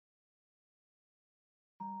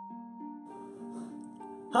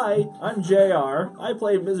Hi, I'm JR. I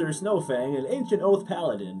play Mizr Snowfang, an Ancient Oath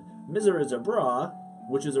Paladin. Mizr is a Brah,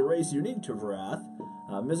 which is a race unique to Vrath.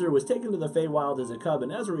 Mizr was taken to the Feywild as a cub,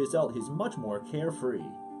 and as a result, he's much more carefree.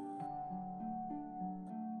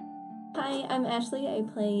 Hi, I'm Ashley. I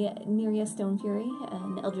play Neriah Stonefury,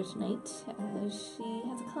 an Eldritch Knight. She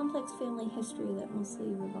has a complex family history that mostly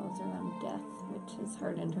revolves around death, which has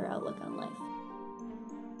hardened her outlook on life.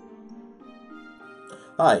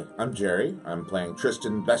 Hi, I'm Jerry. I'm playing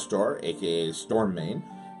Tristan Bestor, aka Stormmane.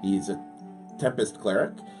 He's a Tempest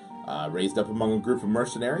Cleric, raised up among a group of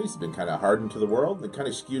mercenaries, been kind of hardened to the world, and kind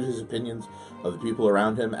of skewed his opinions of the people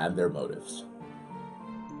around him and their motives.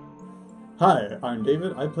 Hi, I'm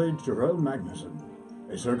David. I play Jorell Magnusson,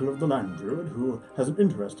 a Circle of the Land Druid who has an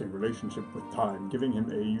interesting relationship with time, giving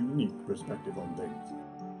him a unique perspective on things.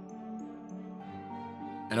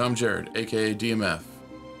 And I'm Jared, aka DM.F,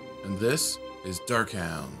 and this is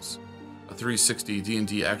Darkhounds, a 360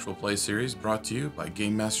 D&D actual play series brought to you by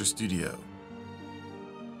Game Master Studio.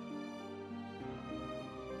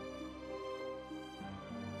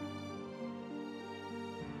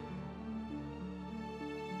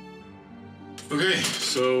 Okay,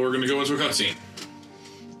 so we're going to go into a cutscene.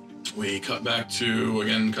 We cut back to,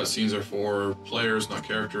 again, cutscenes are for players, not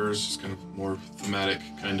characters, just kind of more thematic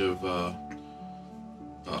kind of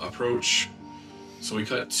approach. So we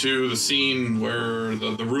cut to the scene where,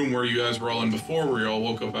 the room where you guys were all in before, where you all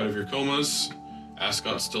woke up out of your comas.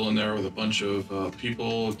 Ascott's still in there with a bunch of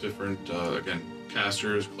people, different, again,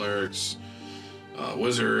 casters, clerics,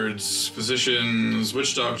 wizards, physicians,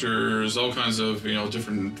 witch doctors, all kinds of,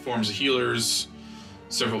 different forms of healers.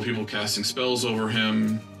 Several people casting spells over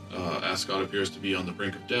him. Ascott appears to be on the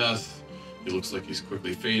brink of death. He looks like he's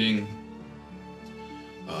quickly fading.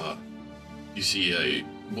 You see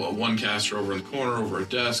one caster over in the corner, over a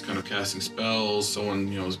desk, kind of casting spells. Someone,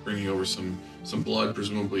 is bringing over some blood,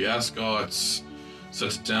 presumably Ascott's.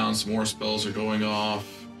 Sets it down, some more spells are going off.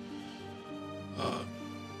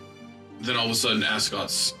 Then all of a sudden,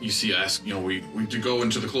 Ascott's, you see, we go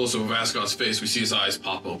into the close-up of Ascott's face, we see his eyes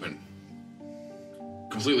pop open.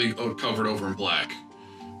 Completely covered over in black.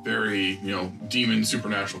 Very, demon,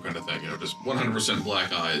 supernatural kind of thing, just 100%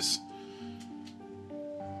 black eyes.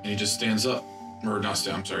 And he just stands up. Or not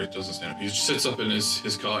stand, I'm sorry, it doesn't stand up. He just sits up in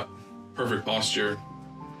his cot, perfect posture.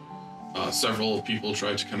 Several people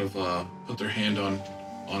try to kind of put their hand on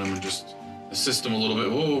him and just assist him a little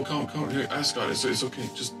bit. Whoa, calm, hey, Ascott, it's okay,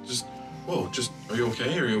 just, whoa, are you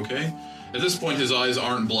okay? At this point, his eyes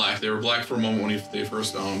aren't black. They were black for a moment when he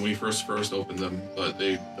first opened them, but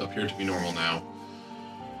they appear to be normal now.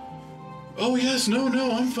 Oh yes, no,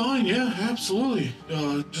 I'm fine. Yeah, absolutely.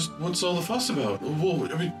 Just what's all the fuss about?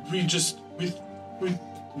 Well, I mean,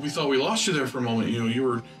 we thought we lost you there for a moment.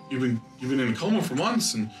 You've been in a coma for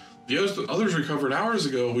months, and the others recovered hours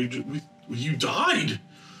ago. You died.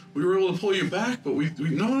 We were able to pull you back, but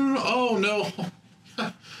no. Oh no.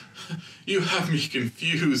 You have me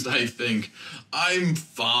confused, I think. I'm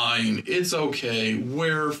fine. It's okay.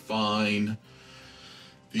 We're fine.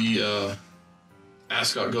 The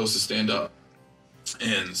Ascott goes to stand up,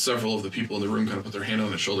 and several of the people in the room kind of put their hand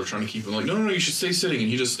on his shoulder, trying to keep him like, no, you should stay sitting. And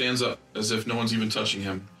he just stands up as if no one's even touching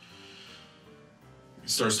him. He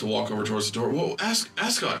starts to walk over towards the door. Whoa,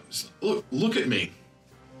 Ascott, look at me.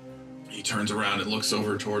 He turns around and looks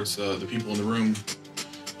over towards the people in the room.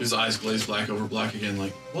 His eyes glaze black over black again,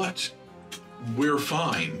 like, what? We're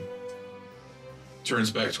fine. Turns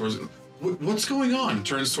back towards it. What's going on?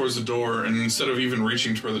 Turns towards the door, and instead of even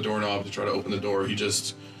reaching for the doorknob to try to open the door,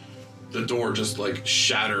 the door just like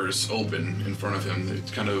shatters open in front of him.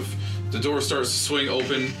 It's kind of, the door starts to swing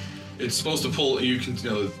open. It's supposed to pull, you can,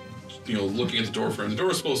 looking at the door frame, the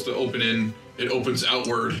door is supposed to open in, it opens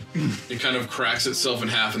outward, it kind of cracks itself in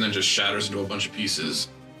half and then just shatters into a bunch of pieces.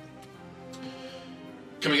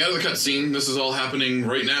 Coming out of the cutscene, this is all happening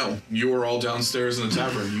right now. You are all downstairs in the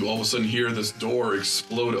tavern. You all of a sudden hear this door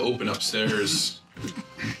explode open upstairs.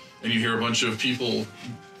 And you hear a bunch of people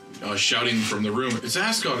shouting from the room, It's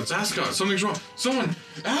Ascott, something's wrong. Someone,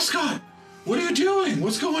 Ascott, what are you doing?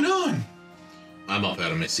 What's going on? I'm up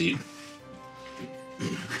out of my seat.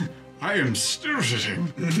 I am still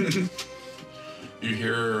sitting. You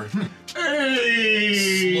hear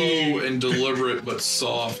Hey! slow and deliberate but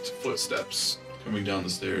soft footsteps coming down the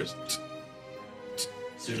stairs. As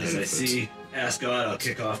soon as I see Ascott, I'll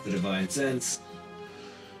kick off the Divine Sense.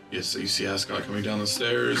 Yes, so you see Ascott coming down the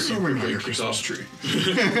stairs. Going by He your kicks Christmas off tree.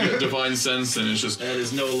 Divine Sense, and it's just... That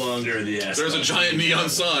is no longer the Ascott. There's a giant neon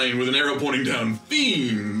sign with an arrow pointing down.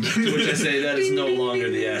 Fiend! To which I say, that is no longer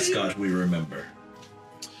the Ascott we remember.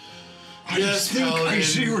 Yes, I think I Paladin.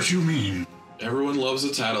 see what you mean. Everyone loves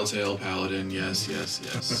a tattletale, Paladin. Yes, yes,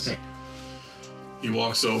 yes. He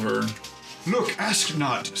walks over. Look, ask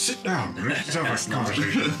not. Sit down. Let's have a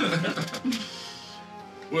conversation.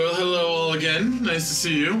 Well, hello all again. Nice to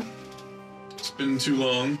see you. It's been too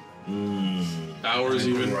long. Hours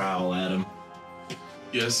even. Growl at him.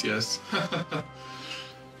 Yes, yes.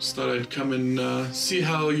 Just thought I'd come and see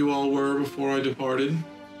how you all were before I departed.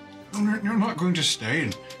 You're not going to stay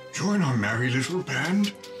and join our merry little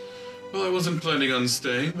band? Well, I wasn't planning on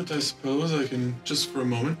staying, but I suppose I can just for a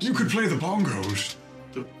moment. You could play the bongos.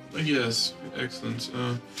 Yes, excellent.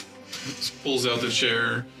 Pulls out the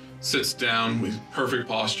chair, sits down with perfect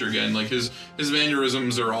posture again. Like his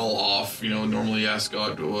mannerisms are all off. You know, normally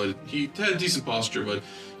Ascott would. He had decent posture, but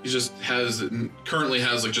he just currently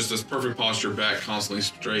has like just this perfect posture, back constantly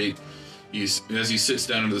straight. As he sits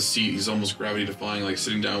down into the seat, he's almost gravity defying, like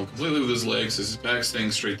sitting down completely with his legs, his back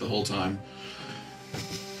staying straight the whole time.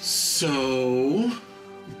 So,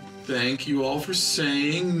 thank you all for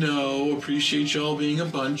saying no. Appreciate y'all being a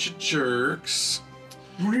bunch of jerks.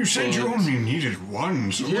 Well, you said you only needed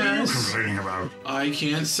one, so what are you complaining about? I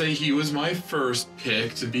can't say he was my first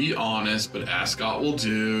pick, to be honest, but Ascott will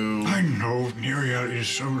do. I know, Neriah is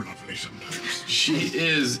so lovely sometimes. She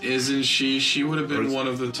is, isn't she? She would have been one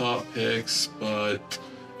of the top picks, but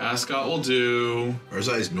Ascott will do. Are his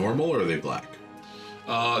eyes normal or are they black?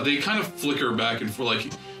 They kind of flicker back and forth.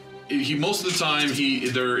 Like he most of the time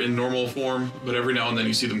they're in normal form, but every now and then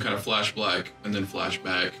you see them kind of flash black and then flash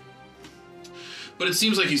back. But it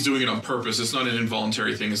seems like he's doing it on purpose. It's not an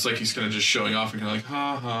involuntary thing. It's like he's kind of just showing off and kind of like,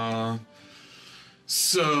 ha ha.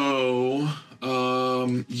 So,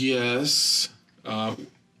 yes,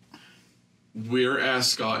 we're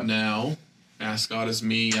Ascott now. Ascott is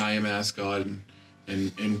me. I am Ascott,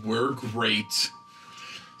 and we're great.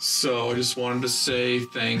 So I just wanted to say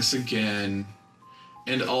thanks again.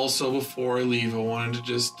 And also, before I leave, I wanted to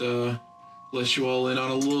just let you all in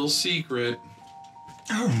on a little secret.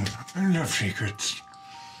 Oh, I love secrets.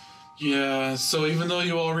 Yeah, so even though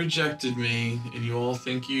you all rejected me, and you all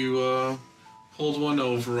think you pulled one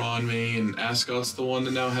over on me, and Ascott's the one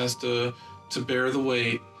that now has to bear the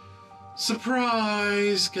weight,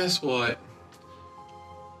 surprise! Guess what?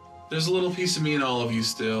 There's a little piece of me in all of you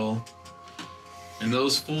still. And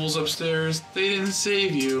those fools upstairs, they didn't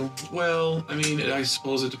save you. Well, I mean, I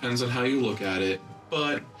suppose it depends on how you look at it,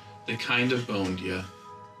 but they kind of boned you.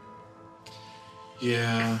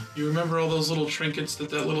 Yeah, you remember all those little trinkets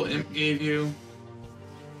that little imp gave you?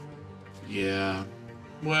 Yeah,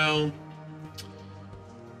 well,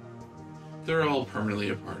 they're all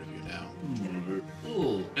permanently a part of you now.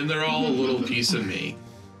 And they're all a little piece of me.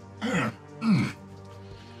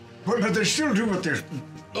 But they still do what they're...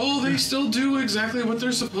 Oh, they still do exactly what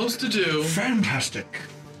they're supposed to do. Fantastic.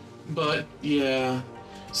 But, yeah,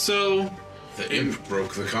 so... The imp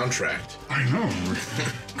broke the contract. I know.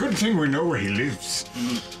 Good thing we know where he lives.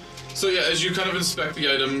 So yeah, as you kind of inspect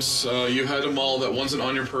the items, you had a maul that wasn't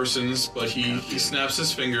on your persons, but he snaps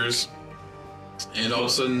his fingers, and all of a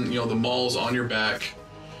sudden, you know, the maul's on your back,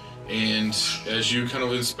 and as you kind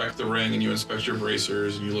of inspect the ring and you inspect your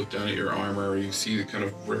bracers and you look down at your armor, you see it kind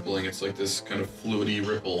of rippling. It's like this kind of fluidy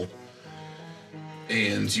ripple.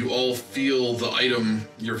 And you all feel the item,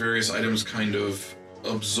 your various items kind of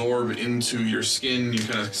absorb into your skin. You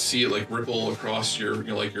kind of see it like ripple across your, you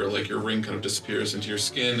know, like your ring kind of disappears into your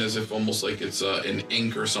skin as if almost like it's an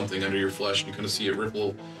ink or something under your flesh. And you kind of see it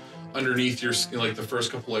ripple underneath your skin, like the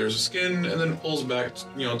first couple layers of skin, and then it pulls back,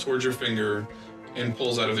 you know, towards your finger and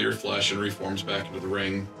pulls out of your flesh and reforms back into the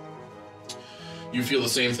ring. You feel the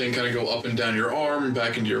same thing kind of go up and down your arm,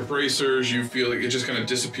 back into your bracers. You feel like it just kind of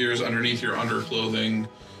disappears underneath your underclothing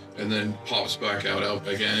and then pops back out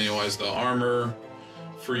again. Anyways, the armor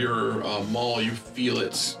for your maul, you feel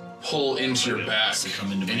it pull into your back,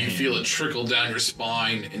 and you feel it trickle down your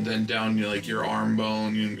spine and then down, you know, like your arm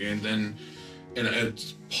bone, and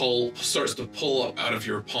it starts to pull up out of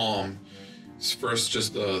your palm. It's first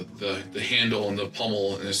just the handle and the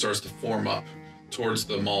pommel, and it starts to form up towards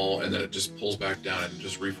the maul, and then it just pulls back down and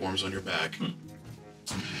just reforms on your back.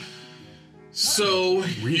 So,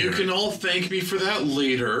 you can all thank me for that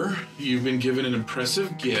later. You've been given an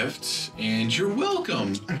impressive gift, and you're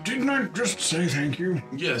welcome. Didn't I just say thank you?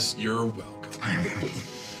 Yes, you're welcome.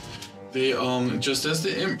 They, just as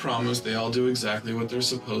the imp promised, they all do exactly what they're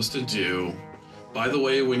supposed to do. By the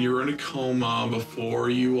way, when you were in a coma, before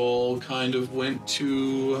you all kind of went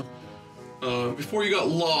to... before you got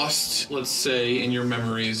lost, let's say, in your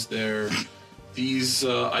memories there, these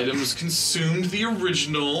items consumed the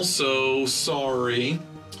original, so sorry.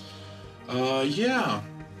 Yeah.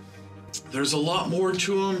 there's a lot more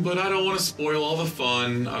to him, but I don't want to spoil all the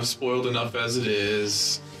fun. I've spoiled enough as it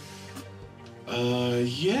is.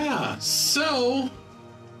 Yeah. So,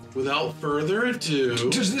 without further ado,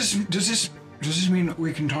 Does this mean that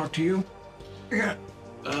we can talk to you? Yeah.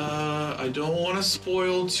 I don't want to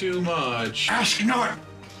spoil too much. Ask not.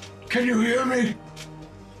 Can you hear me?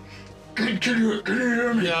 Can you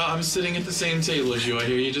hear me? Yeah, I'm sitting at the same table as you. I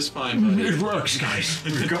hear you just fine, buddy. It works, guys.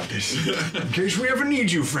 We've got this. In case we ever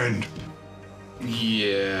need you, friend.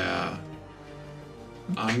 Yeah.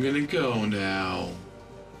 I'm gonna go now.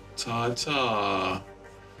 Ta-ta.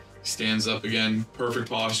 He stands up again, perfect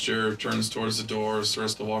posture, turns towards the door,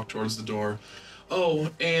 starts to walk towards the door.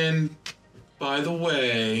 Oh, and by the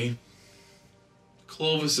way,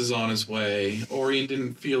 Clovis is on his way. Orion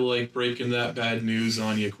didn't feel like breaking that bad news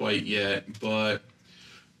on you quite yet, but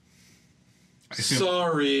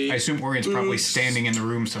sorry. I assume Orion's probably standing in the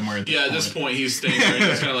room somewhere at this point. At this point he's standing there and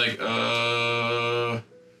he's kind of like,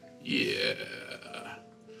 yeah.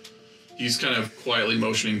 He's kind of quietly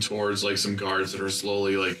motioning towards like some guards that are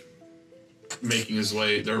slowly like making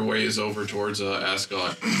their ways over towards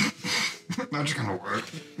Ascott. That's gonna work.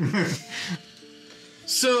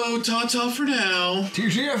 So, ta-ta for now.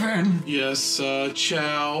 TTFN. Yes,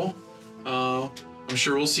 ciao. I'm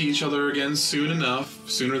sure we'll see each other again soon enough.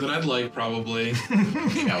 Sooner than I'd like, probably.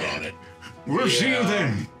 Count on it. We'll see you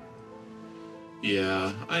then.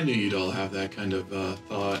 Yeah, I knew you'd all have that kind of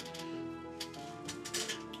thought.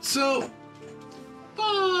 So,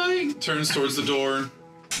 bye. Turns towards the door.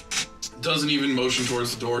 Doesn't even motion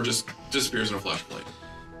towards the door, just disappears in a flashlight.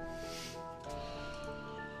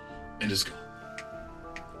 And is gone.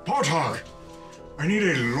 Porthog, I need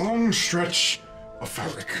a long stretch of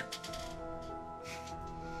fabric.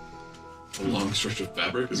 A long stretch of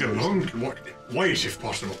fabric? Yeah, long, white if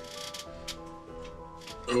possible.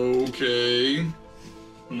 Okay.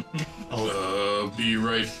 Be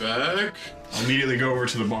right back. I'll immediately go over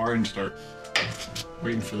to the bar and start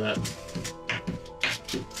waiting for that.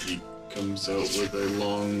 He comes out with a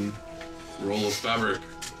long roll of fabric.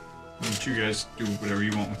 Why don't you guys do whatever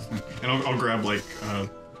you want with them? And I'll grab like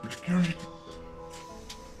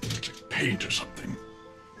paint or something.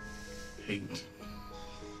 Paint.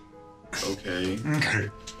 Okay. Okay.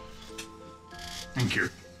 Thank you.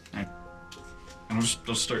 And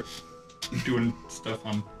I'll start doing stuff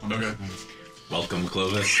on Okay. Welcome,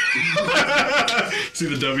 Clovis. See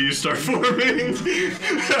the W start forming.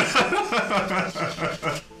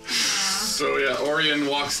 So yeah, Orion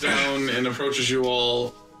walks down and approaches you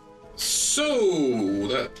all. So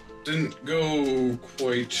that didn't go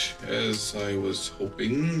quite as I was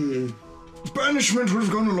hoping. Banishment would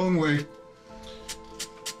have gone a long way.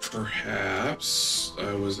 Perhaps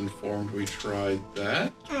I was informed we tried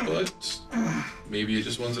that, but maybe it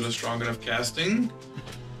just wasn't a strong enough casting.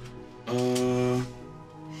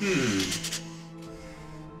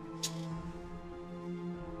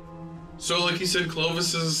 So, like you said,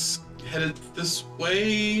 Clovis is headed this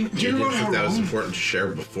way. Do you think that was important to share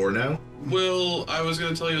before now? Well, I was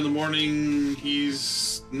going to tell you in the morning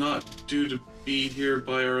he's not due to be here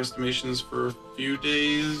by our estimations for a few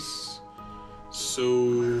days.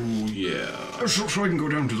 So, yeah. So I can go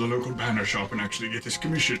down to the local banner shop and actually get this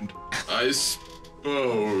commissioned. I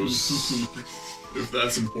suppose, if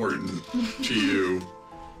that's important to you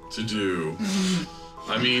to do.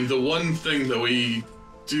 I mean, the one thing that we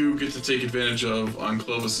do get to take advantage of on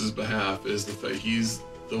Clovis's behalf is the fact he's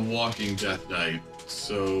the walking Death Knight,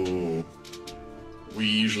 so we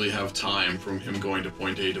usually have time from him going to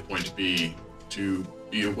point A to point B to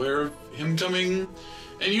be aware of him coming,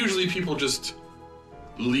 and usually people just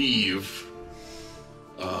leave.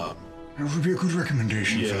 That would be a good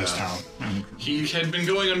recommendation for this town. He had been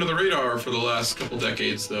going under the radar for the last couple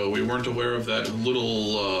decades, though. We weren't aware of that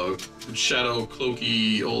little shadow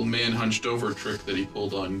cloaky old man hunched over trick that he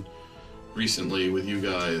pulled on recently with you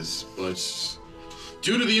guys. But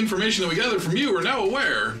due to the information that we gathered from you, we're now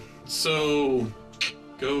aware. So,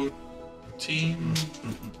 go team.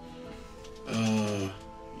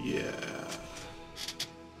 Yeah.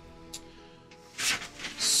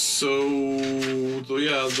 So,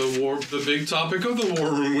 the big topic of the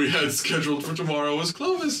war room we had scheduled for tomorrow is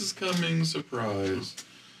Clovis is coming. Surprise.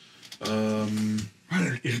 Well,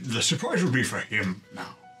 the surprise will be for him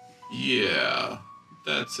now. Yeah,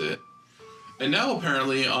 that's it. And now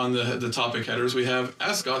apparently on the topic headers we have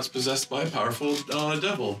Ascott's possessed by a powerful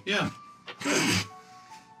devil. Yeah.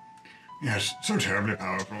 Yes, so terribly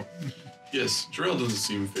powerful. Yes, Jorell doesn't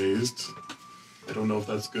seem phased. I don't know if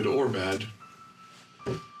that's good or bad.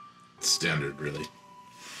 Standard, really.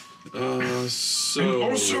 So... And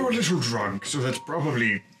also a little drunk, so that's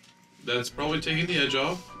probably taking the edge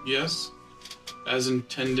off, yes. as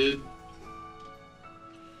intended.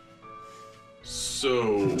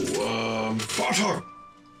 So, Bartok!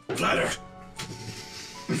 Flatter.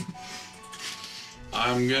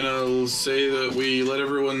 I'm gonna say that we let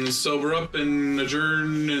everyone sober up and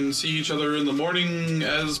adjourn and see each other in the morning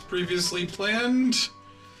as previously planned.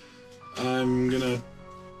 I'm gonna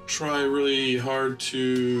try really hard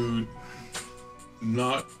to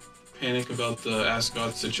not panic about the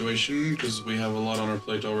Ascott situation because we have a lot on our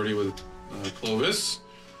plate already with Clovis.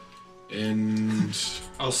 And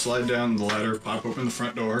I'll slide down the ladder, pop open the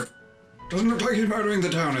front door. Doesn't look like he's murdering the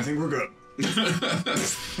town. I think we're good.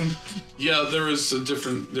 yeah, there is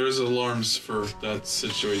alarms for that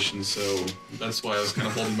situation, so that's why I was kind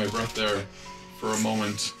of holding my breath there for a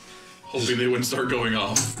moment, hoping they wouldn't start going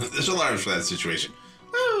off. There's alarms for that situation.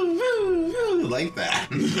 Woo, woo, woo, like that.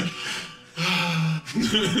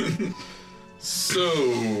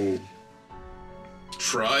 So,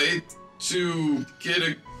 try to get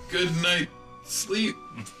a good night's sleep.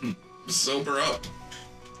 Sober up.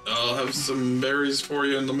 I'll have some berries for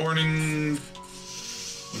you in the morning.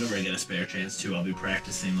 Whenever I get a spare chance to, I'll be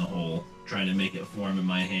practicing the whole trying to make it form in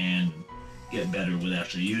my hand and get better with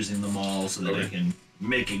actually using them all so that I can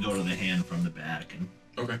make it go to the hand from the back. And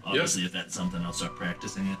obviously, if that's something, I'll start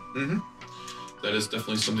practicing it. Mm-hmm. That is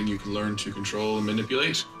definitely something you can learn to control and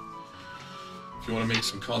manipulate. If you want to make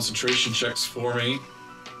some concentration checks for me.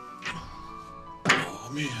 Oh,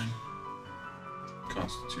 man.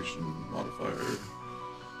 Constitution modifier.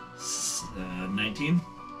 19?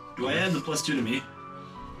 Do I add the +2 to me?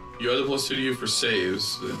 You add the +2 to you for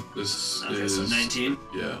saves. This is... so 19?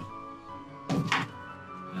 Yeah.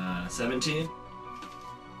 17?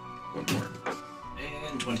 One more.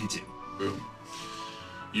 And 22. Boom.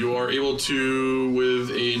 You are able to,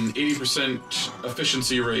 with an 80%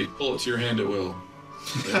 efficiency rate, pull it to your hand at will.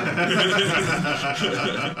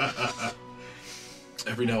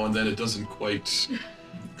 Every now and then it doesn't quite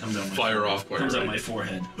fire off quite comes right. out my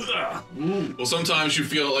forehead. Well, sometimes you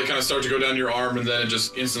feel it like kind of start to go down your arm, and then it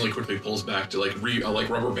just instantly quickly pulls back to like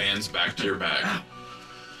rubber bands back to your back.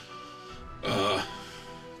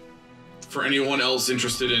 For anyone else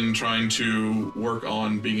interested in trying to work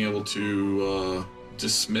on being able to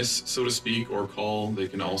dismiss, so to speak, or call, they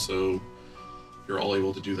can also. You're all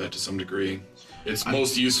able to do that to some degree. It's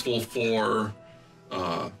most useful for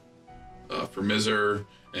Mizr,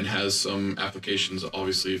 and has some applications,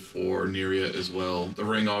 obviously, for Neriah as well. The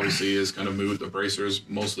ring, obviously, is kind of moot. The bracer's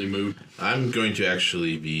mostly moot. I'm going to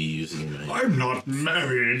actually be using my... I'm not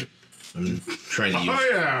married. I'm trying to use...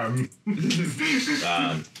 I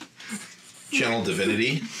am. Channel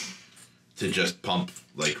Divinity to just pump,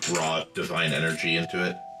 like, raw divine energy into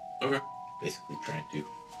it. Okay. Basically trying to...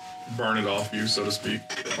 Burn it off you, so to speak.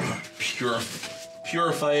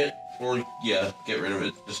 Purify it, or, yeah, get rid of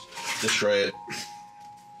it. Just destroy it.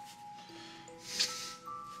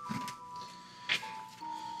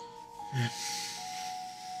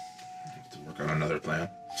 To work on another plan.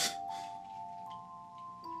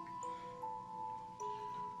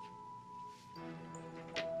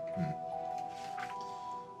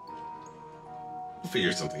 We'll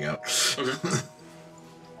figure something out. Okay.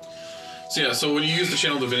 So yeah, so when you use the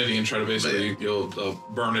Channel Divinity and try to basically, you'll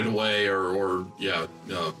burn it away or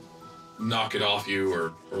knock it off you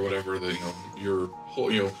or whatever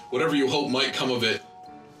whatever you hope might come of it.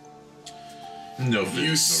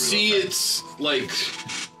 You see it's like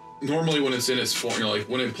normally when it's in its form, like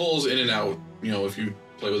when it pulls in and out, if you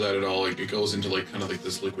play with that at all, like it goes into like kind of like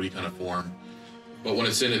this liquidy kind of form. But when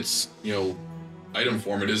it's in its item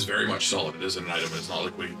form, it is very much solid. It isn't an item, it's not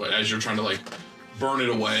liquidy. But as you're trying to like burn it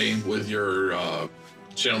away with your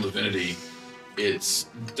Channel Divinity, it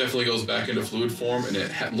definitely goes back into fluid form, and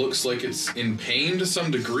it looks like it's in pain to some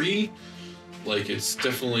degree. Like it's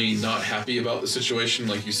definitely not happy about the situation.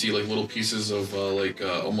 Like you see like little pieces of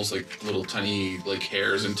almost like little tiny like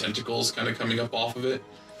hairs and tentacles kind of coming up off of it.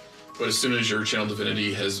 But as soon as your Channel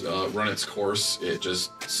Divinity has run its course, it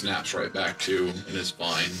just snaps right back to and is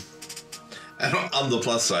fine. And on the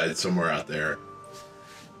plus side, somewhere out there,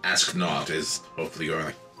 Ask Not is hopefully going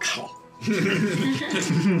like, ow.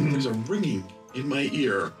 There's a ringing in my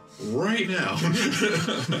ear right now.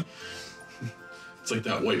 It's like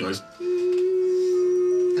that white noise.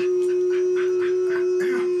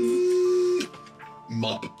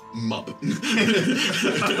 Mop.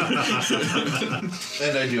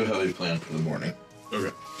 And I do have a plan for the morning.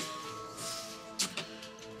 Okay.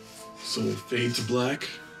 So we'll fade to black.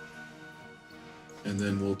 And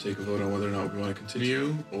then we'll take a vote on whether or not we want to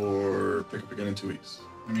continue or pick up again in 2 weeks.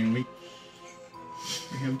 I mean, we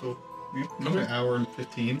have till Another hour and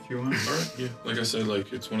 15 if you want. All right, yeah. Like I said,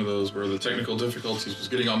 like it's one of those where the technical difficulties was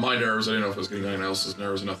getting on my nerves. I didn't know if it was getting on anyone else's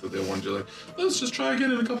nerves enough that they wanted to like, let's just try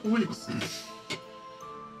again in a couple weeks.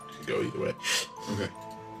 Could go either way. Okay.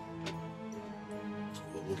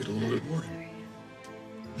 Well, we'll get a little bit more.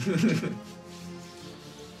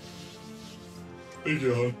 Hey,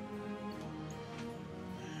 John.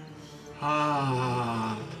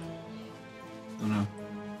 Ah. Oh no.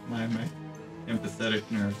 My empathetic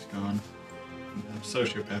nerve's gone. I'm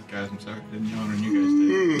sociopath, guys. I'm sorry. Didn't yawn on you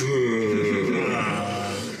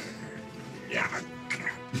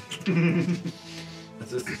guys did.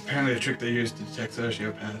 That's apparently a trick they use to detect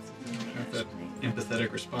sociopaths. Have that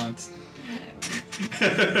empathetic response. I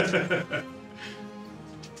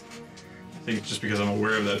think it's just because I'm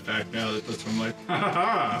aware of that fact now that's when I'm like, ha ha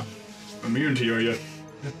ha! I'm immune to you.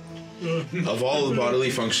 Of all the bodily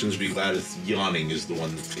functions, be glad it's yawning is the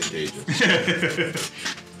one that's contagious.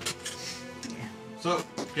 So,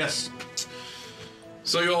 yes.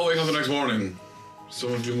 So you all wake up the next morning.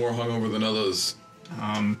 Some of you more hungover than others.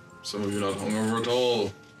 Some of you not hungover at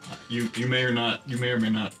all. You may or may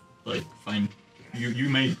not like find you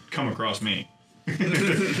may come across me.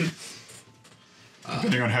 Depending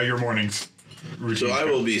on how your mornings routine. So I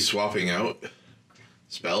will be swapping out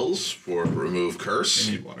spells for remove curse.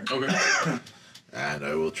 I need water. Okay. And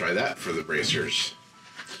I will try that for the bracers.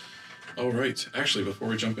 All right. Actually, before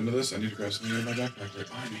we jump into this, I need to grab something out of my backpack right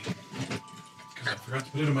behind me. Because I forgot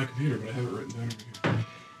to put it in my computer, but I have it written down over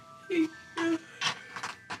here.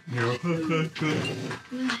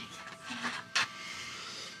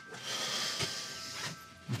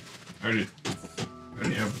 I already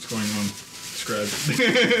have what's going on described.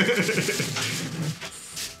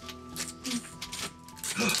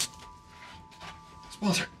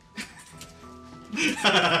 Sponsor.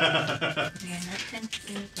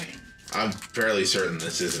 I'm fairly certain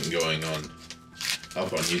this isn't going on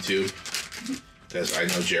up on YouTube. Because I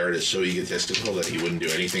know Jared is so egotistical that he wouldn't do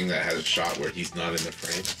anything that has a shot where he's not in the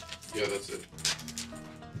frame. Yeah, that's it.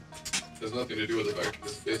 Has nothing to do with the fact that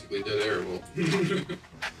this is basically dead air. Well.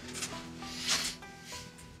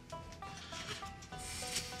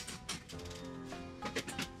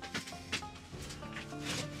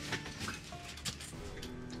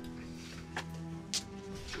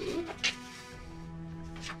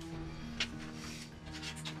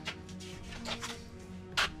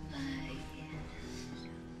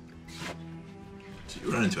 You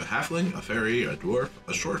run into a halfling, a fairy, a dwarf,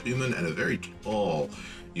 a short human, and a very tall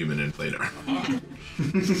human in plate armor.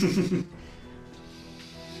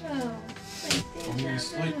 Only a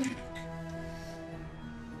slight panic.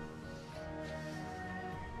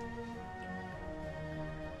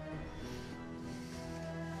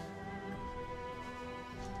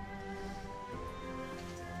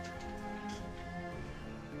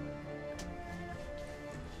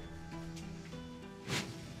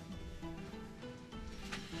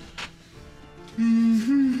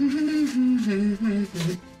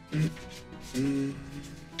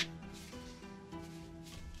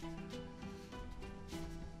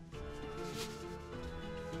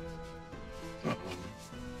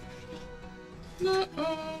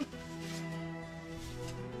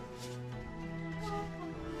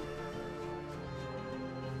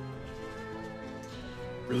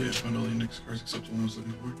 Really, I found all the index cards except the one I was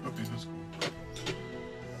looking for. Okay, that's cool.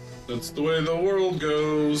 That's the way the world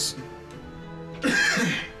goes. That's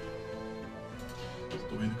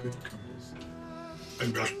the way the cookie crumbles.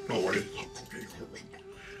 And just know what it is.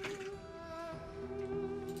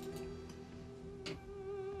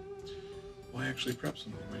 Why actually prep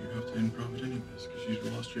something when you have to improv it anyways? Because you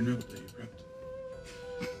lost your note that you prepped.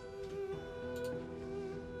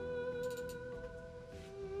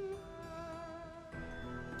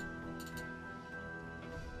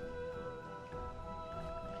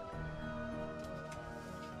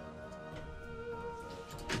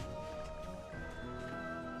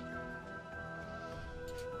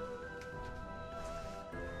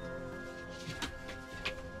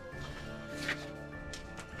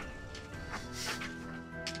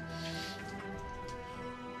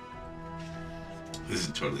 This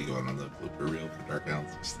is totally going on the blooper reel for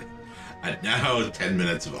Darkhounds. And now 10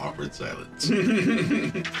 minutes of awkward silence.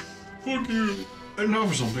 Fuck you. And now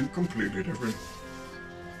for something completely different.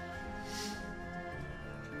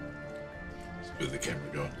 Just with the camera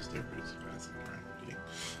going, just everybody's passing around reading.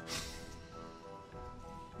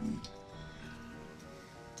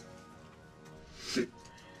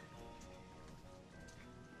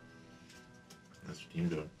 How's your team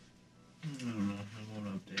doing? I don't know. I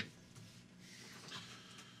won't update.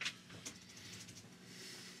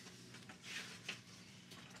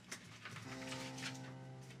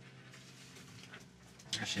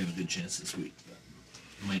 actually have a good chance this week. But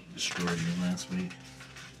Mike destroyed me last week.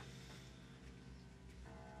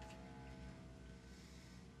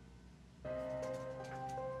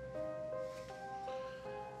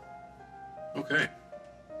 Okay.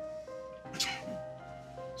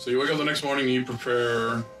 So you wake up the next morning and you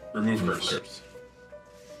prepare Remove Curse.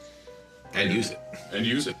 And use it. And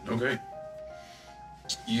use it, okay.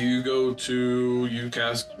 You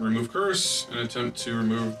cast Remove Curse and attempt to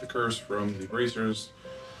remove the curse from the bracers.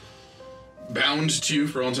 Bound to you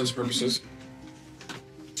for all intents and purposes.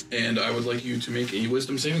 And I would like you to make a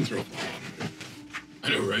Wisdom saving throw. I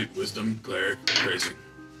know, right? Wisdom, Cleric, crazy.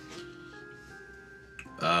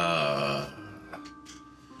 I'm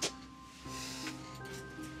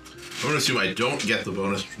going to assume I don't get the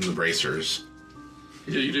bonus from the bracers.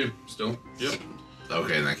 Yeah, you do. Still. Yep.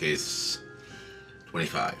 Okay, in that case,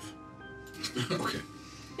 25. Okay.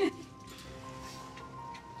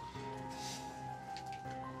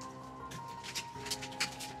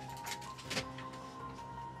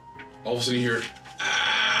 All of a sudden you hear,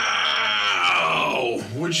 "Ow!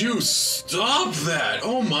 Would you stop that?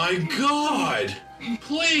 Oh my god!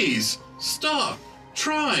 Please stop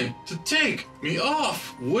trying to take me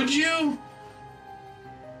off, would you?"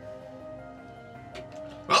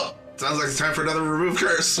 Well, sounds like it's time for another Remove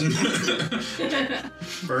Curse.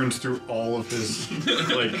 Burns through all of his,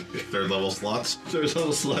 like, third level slots. There's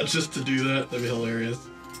a slot just to do that. That'd be hilarious.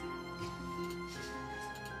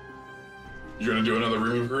 You're gonna do another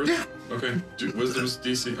Remove Curse? Yeah. Okay. Do Wisdom's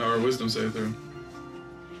DC or Wisdom save throw.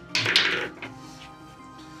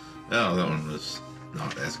 Oh, that one was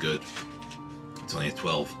not as good. It's only a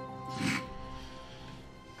 12.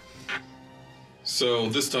 So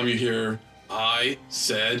this time you hear, "I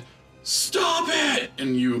said, stop it!"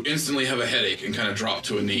 And you instantly have a headache and kind of drop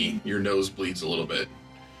to a knee. Your nose bleeds a little bit.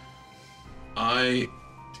 I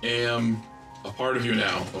am a part of you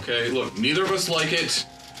now, okay? Look, neither of us like it.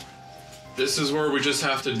 This is where we just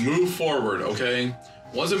have to move forward, okay?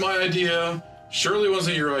 Wasn't my idea. Surely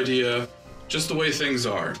wasn't your idea. Just the way things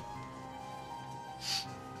are.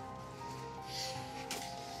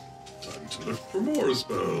 Time to look for more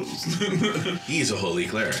spells. He's a holy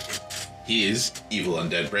cleric. He is evil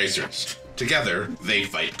undead bracers. Together, they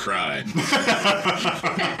fight crime.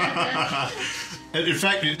 And in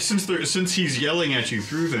fact, since he's yelling at you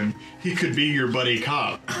through them, he could be your buddy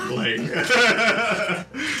cop. Like,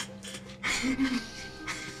 I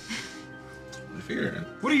figure.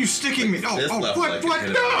 what are you sticking me? This left What? like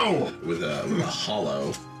No! With a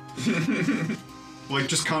hollow. Like,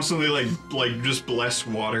 just constantly, like just bless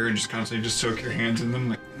water and just constantly just soak your hands in them.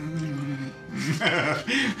 Like,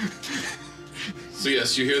 So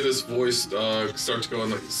yes, you hear this voice start to go on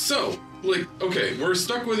like, so, like, okay, we're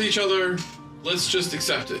stuck with each other. Let's just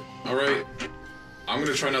accept it, all right? I'm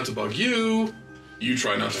gonna try not to bug you. You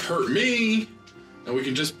try not to hurt me, and we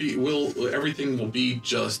can just be. Everything will be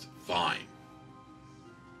just fine.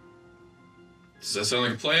 Does that sound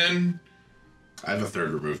like a plan? I have a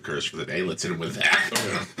third Remove Curse for the day. Let's hit him with that.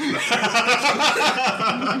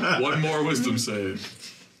 Okay. One more Wisdom save.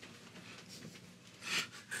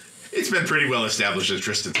 It's been pretty well established that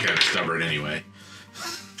Tristan's kind of stubborn anyway.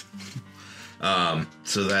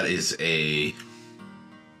 So that is a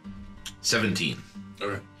 17.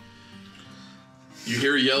 Okay. You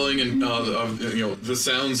hear yelling and the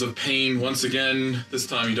sounds of pain once again. This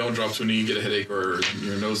time you don't drop to a knee, get a headache, or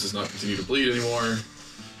your nose does not continue to bleed anymore.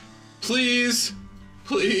 Please,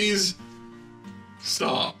 please,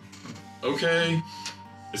 stop. Okay?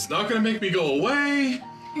 It's not gonna make me go away.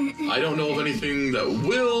 I don't know of anything that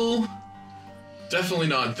will. Definitely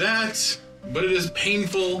not that. But it is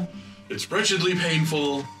painful. It's wretchedly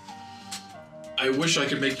painful. I wish I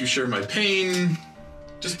could make you share my pain.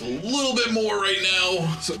 Just a little bit more right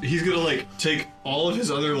now. so he's gonna, like, take all of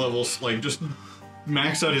his other levels, like, just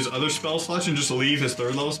max out his other spell slots and just leave his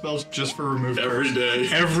third level spells just for remove Every curse. day.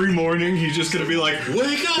 Every morning, he's just gonna be like,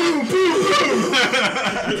 Wake up!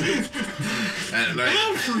 And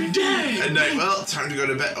Every day! And well, time to go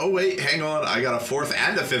to bed. Oh, wait, hang on. I got a 4th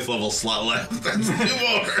and a 5th level slot left. That's 2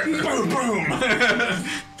 more. boom, boom.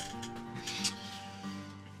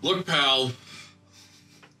 Look, pal.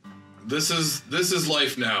 This is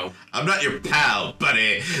life now. I'm not your pal,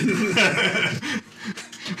 buddy.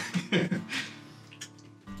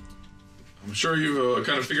 I'm sure you've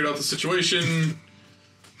kind of figured out the situation.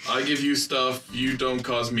 I give you stuff. You don't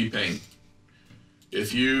cause me pain.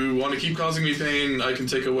 If you want to keep causing me pain, I can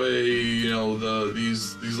take away,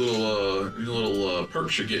 these little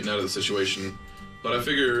perks you're getting out of the situation. But I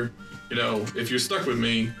figure, if you're stuck with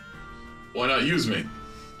me, why not use me?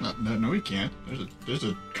 No, he can't. There's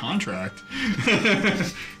a contract.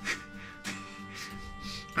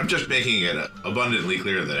 I'm just making it abundantly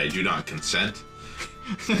clear that I do not consent.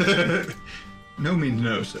 No means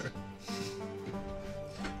no, sir.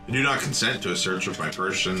 I do not consent to a search of my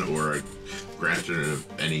person or a granted of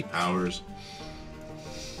any powers.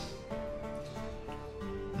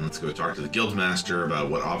 Let's go talk to the guildmaster about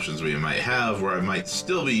what options we might have where I might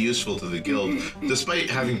still be useful to the guild, despite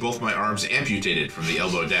having both my arms amputated from the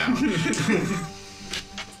elbow down.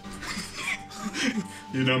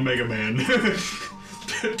 You know, Mega Man.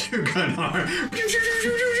 Two-gun arm.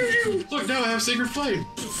 Look, now I have Sacred Flame.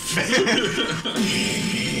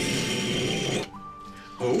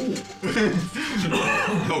 Oh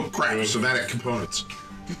crap, somatic components.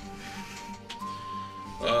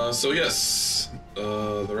 So yes,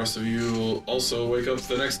 the rest of you also wake up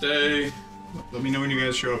the next day. Let me know when you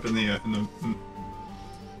guys show up in the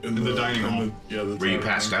dining hall. Were you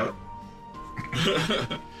passed out?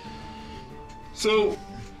 So,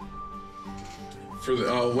 for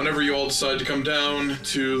the, whenever you all decide to come down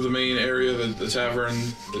to the main area, the tavern,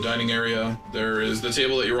 the dining area, there is the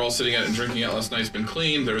table that you were all sitting at and drinking at last night's been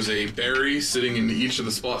cleaned. There's a berry sitting in each of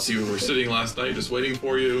the spots you were sitting last night, just waiting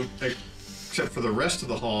for you. Except for the rest of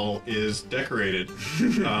the hall is decorated.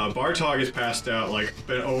 Bartog is passed out, like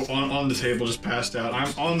on the table, just passed out.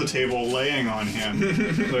 I'm on the table, laying on him.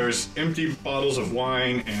 There's empty bottles of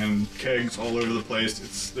wine and kegs all over the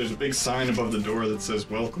place. There's a big sign above the door that says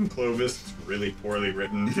 "Welcome, Clovis." It's really poorly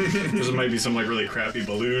written. There might be some like really crappy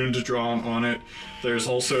balloon to draw on it. There's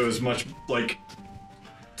also as much like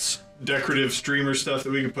decorative streamer stuff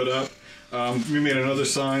that we can put up. We made another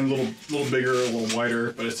sign, a little bigger, a little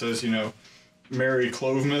wider, but it says, you know, Merry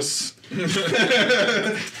Clovis.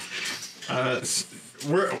 I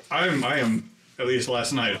am, at least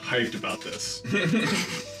last night, hyped about this.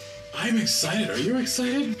 I'm excited. Are you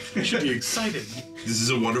excited? You should be excited. This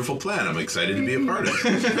is a wonderful plan. I'm excited to be a part of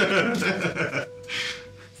it.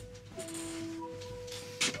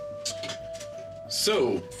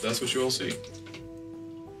 So, that's what you all see.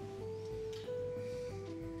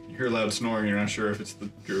 You hear loud snoring, you're not sure if it's the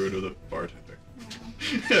druid or the bartender.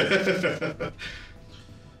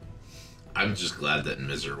 I'm just glad that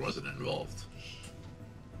Mizr wasn't involved.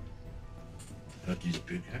 Don't use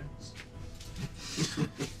big hands.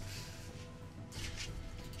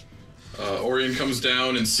 Orion comes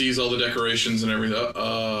down and sees all the decorations and everything.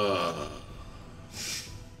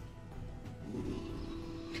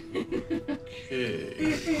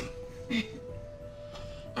 Okay.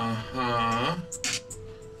 Uh-huh.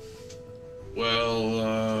 Well,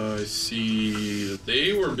 I see that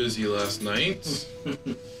they were busy last night. I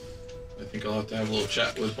think I'll have to have a little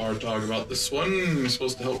chat with Bartog about this one. I'm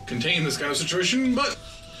supposed to help contain this kind of situation, but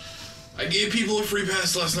I gave people a free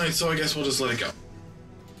pass last night, so I guess we'll just let it go.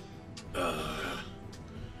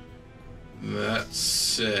 That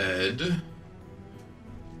said,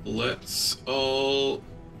 let's all...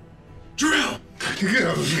 Jorell!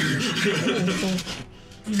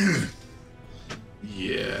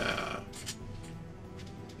 Yeah.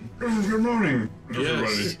 Good morning,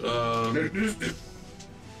 everybody. Yes,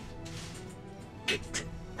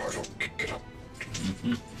 Get up.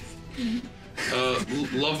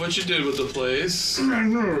 love what you did with the place. I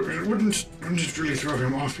know, it wouldn't really throw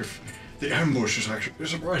him off if the ambush is actually a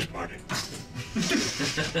surprise party.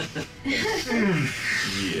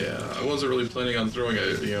 Yeah, I wasn't really planning on throwing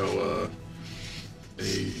a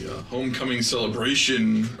homecoming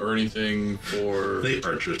celebration or anything for... The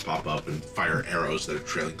archers pop up and fire arrows that are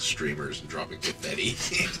trailing streamers and dropping confetti.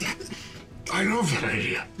 I love that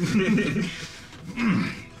idea.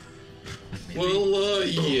 Well,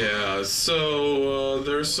 yeah, so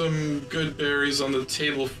there's some good berries on the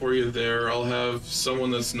table for you there. I'll have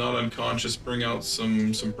someone that's not unconscious bring out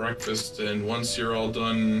some breakfast, and once you're all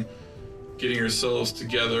done getting yourselves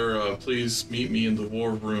together, please meet me in the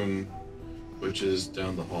war room, which is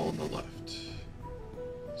down the hall on the left.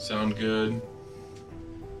 Sound good?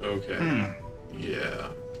 Okay. Yeah.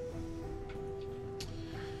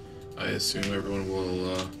 I assume everyone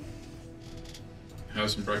will have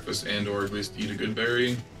some breakfast and or at least eat a good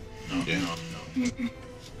berry. No.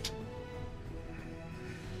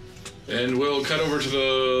 And we'll cut over to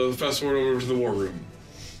the... fast forward over to the war room.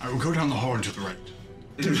 I will go down the hall and to the right.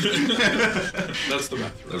 That's the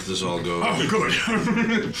bathroom. Let us all go. Oh, good.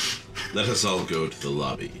 Let us all go to the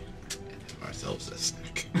lobby and have ourselves a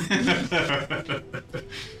snack.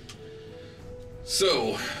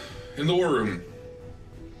 So, in the war room,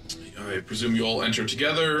 I presume you all enter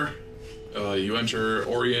together. You enter.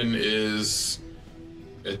 Orion is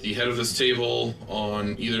at the head of this table.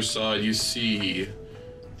 On either side, you see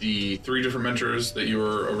the 3 different mentors that you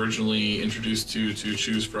were originally introduced to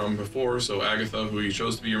choose from before. So Agatha, who you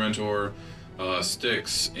chose to be your mentor,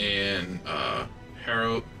 Styx, and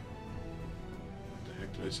Harrow. What the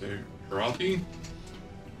heck did I say?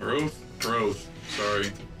 Heroth.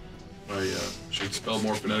 Sorry. I should spell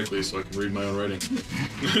more phonetically so I can read my own writing.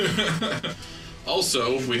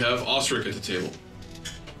 Also, we have Osric at the table.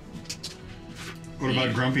 What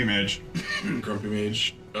about Grumpy Mage? Grumpy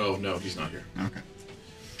Mage? Oh, no, he's not here. Okay.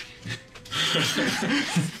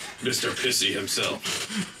 Mr. Pissy himself.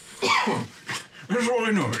 That's all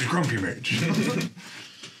I know, is Grumpy Mage.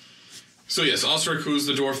 So yes, Osric, who's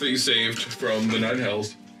the dwarf that you saved from the Nine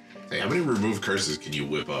Hells. Hey, how many remove curses can you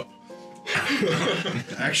whip up?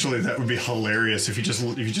 Actually, that would be hilarious if you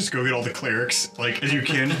just go get all the clerics like as you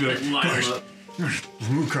can, be like, guys,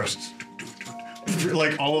 remove curses.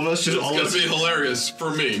 Like all of us, just all of us. It's gonna be hilarious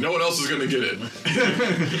for me. No one else is gonna get it.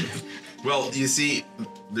 Well, you see,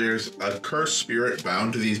 there's a cursed spirit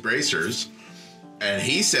bound to these bracers, and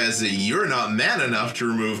he says that you're not man enough to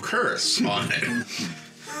remove curse on it.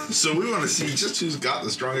 So we want to see just who's got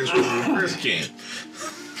the strongest remove curse cane.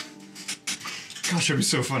 Gosh, that'd be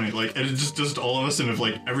so funny. Like, and it just does to all of us, and if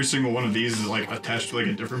like every single one of these is like attached to like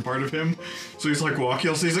a different part of him, so he's like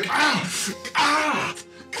walking, so he's like, ah, ah.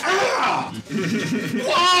 Ah!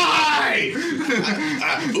 Why?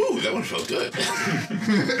 Ooh, that one felt good.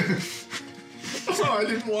 Oh, I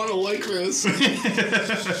didn't want to like this.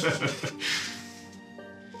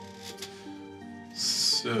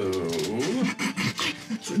 So...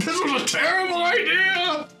 This was a terrible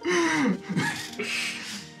idea!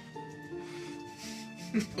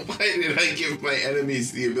 Why did I give my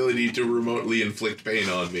enemies the ability to remotely inflict pain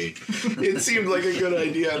on me? It seemed like a good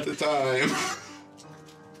idea at the time.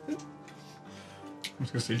 I was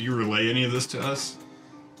gonna say, do you relay any of this to us?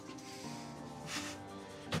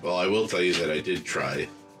 Well, I will tell you that I did try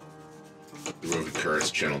the Remove Curse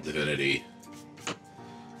Channel Divinity,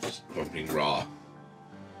 just pumping raw,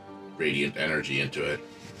 radiant energy into it.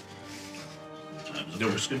 Times the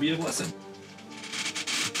worst could be a blessing.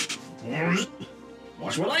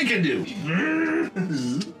 Watch what I can do.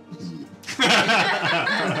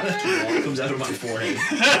 All comes out of my forehead.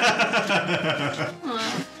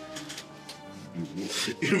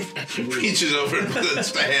 He reaches over and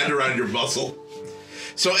puts the hand around your muscle.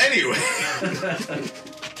 So anyway,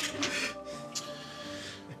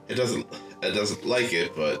 it doesn't like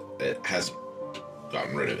it, but it hasn't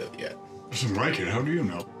gotten rid of it yet. Doesn't like it, how do you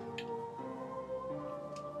know?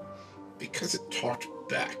 Because it talked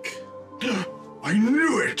back. I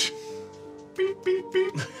knew it! Beep, beep,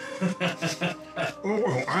 beep.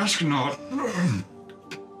 Oh, ask not.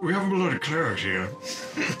 We have a bloody cleric here.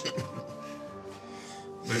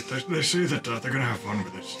 They say that they're gonna have fun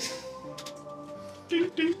with it. Ding,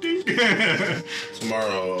 ding, ding.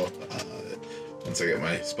 Tomorrow, once I get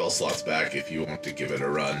my spell slots back, if you want to give it a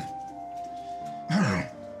run.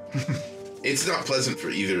 It's not pleasant for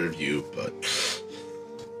either of you, but...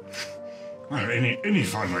 Well, any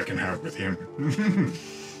fun I can have with him. It'd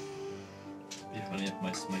be funny if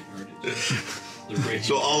my smite hurt it.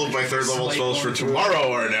 So all of my third level spells for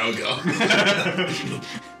tomorrow are now gone.